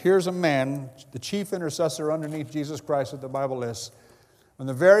point is, here's a man, the chief intercessor underneath Jesus Christ that the Bible lists. When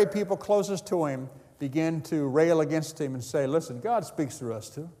the very people closest to him begin to rail against him and say, listen, God speaks through us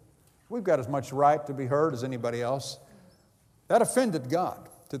too. We've got as much right to be heard as anybody else. That offended God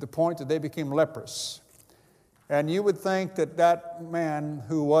to the point that they became leprous. And you would think that that man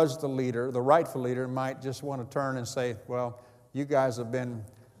who was the leader, the rightful leader, might just want to turn and say, well, you guys have been,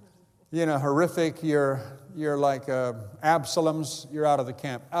 horrific. You're like Absalom's. You're out of the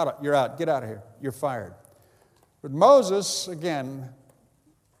camp. You're out. Get out of here. You're fired. But Moses, again,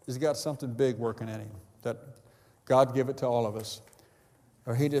 has got something big working in him that God give it to all of us.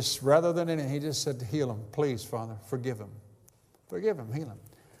 Or he just, rather than anything, he just said, heal him. Please, Father, forgive him. Forgive him, heal him.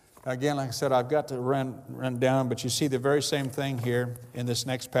 Again, like I said, I've got to run down, but you see the very same thing here in this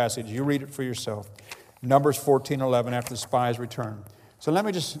next passage. You read it for yourself. Numbers 14:11, after the spies return. So let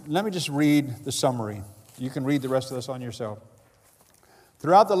me just read the summary. You can read the rest of this on yourself.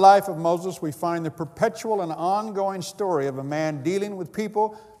 Throughout the life of Moses, we find the perpetual and ongoing story of a man dealing with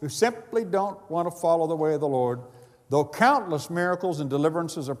people who simply don't want to follow the way of the Lord, though countless miracles and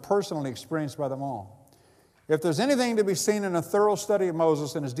deliverances are personally experienced by them all. If there's anything to be seen in a thorough study of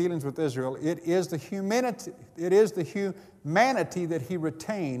Moses and his dealings with Israel, it is the humanity that he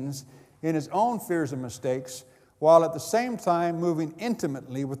retains in his own fears and mistakes, while at the same time moving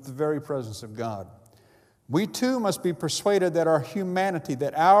intimately with the very presence of God. We too must be persuaded that our humanity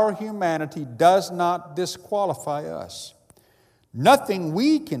does not disqualify us. Nothing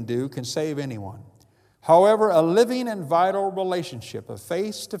we can do can save anyone. However, a living and vital relationship, a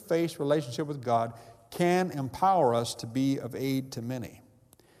face-to-face relationship with God, can empower us to be of aid to many.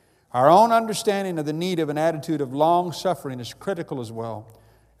 Our own understanding of the need of an attitude of long suffering is critical as well,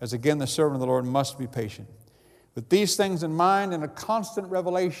 as again the servant of the Lord must be patient. With these things in mind and a constant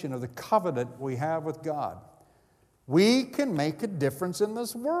revelation of the covenant we have with God, we can make a difference in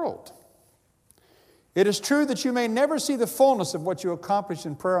this world. It is true that you may never see the fullness of what you accomplish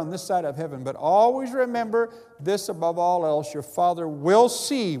in prayer on this side of heaven, but always remember this above all else: your Father will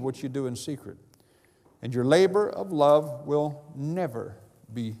see what you do in secret, and your labor of love will never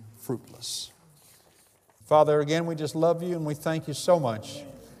be fruitless. Father, again, we just love you and we thank you so much.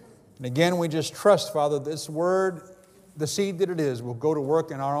 And again, we just trust, Father, this word, the seed that it is, will go to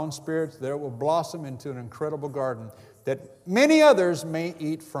work in our own spirits, that it will blossom into an incredible garden that many others may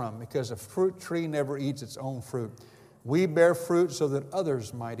eat from, because a fruit tree never eats its own fruit. We bear fruit so that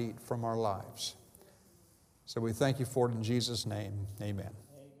others might eat from our lives. So we thank you for it in Jesus' name. Amen.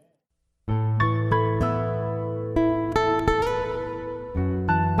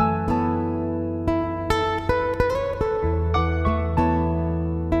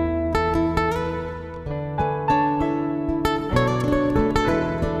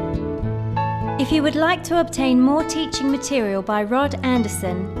 If you would like to obtain more teaching material by Rod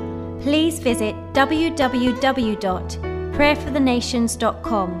Anderson, please visit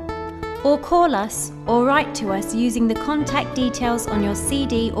www.prayerforthenations.com or call us or write to us using the contact details on your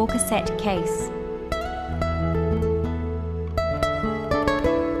CD or cassette case.